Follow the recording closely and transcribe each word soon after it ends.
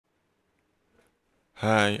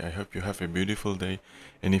Hi, I hope you have a beautiful day,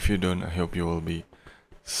 and if you don't, I hope you will be.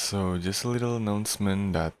 So, just a little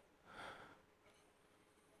announcement that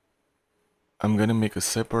I'm gonna make a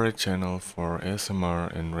separate channel for ASMR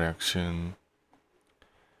and reaction,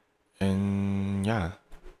 and yeah,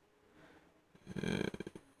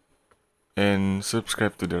 and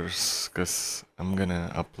subscribe to theirs, cause I'm gonna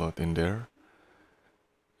upload in there,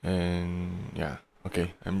 and yeah,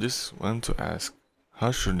 okay, I'm just want to ask,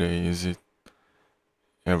 how's your day? Is it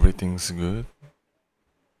everything's good?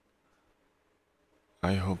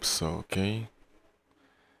 I hope so, okay?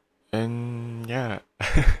 And yeah,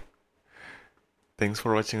 thanks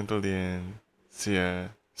for watching until the end. See ya.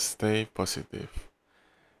 Stay positive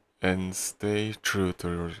and stay true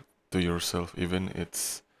to yourself, even if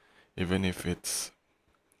it's even if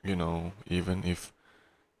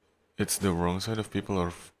it's the wrong side of people,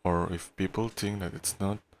 or if people think that it's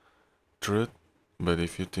not truth. But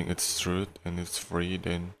if you think it's truth and it's free,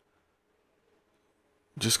 then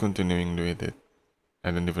just continuing with it.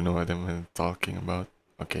 I don't even know what I'm talking about.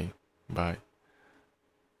 Okay, bye.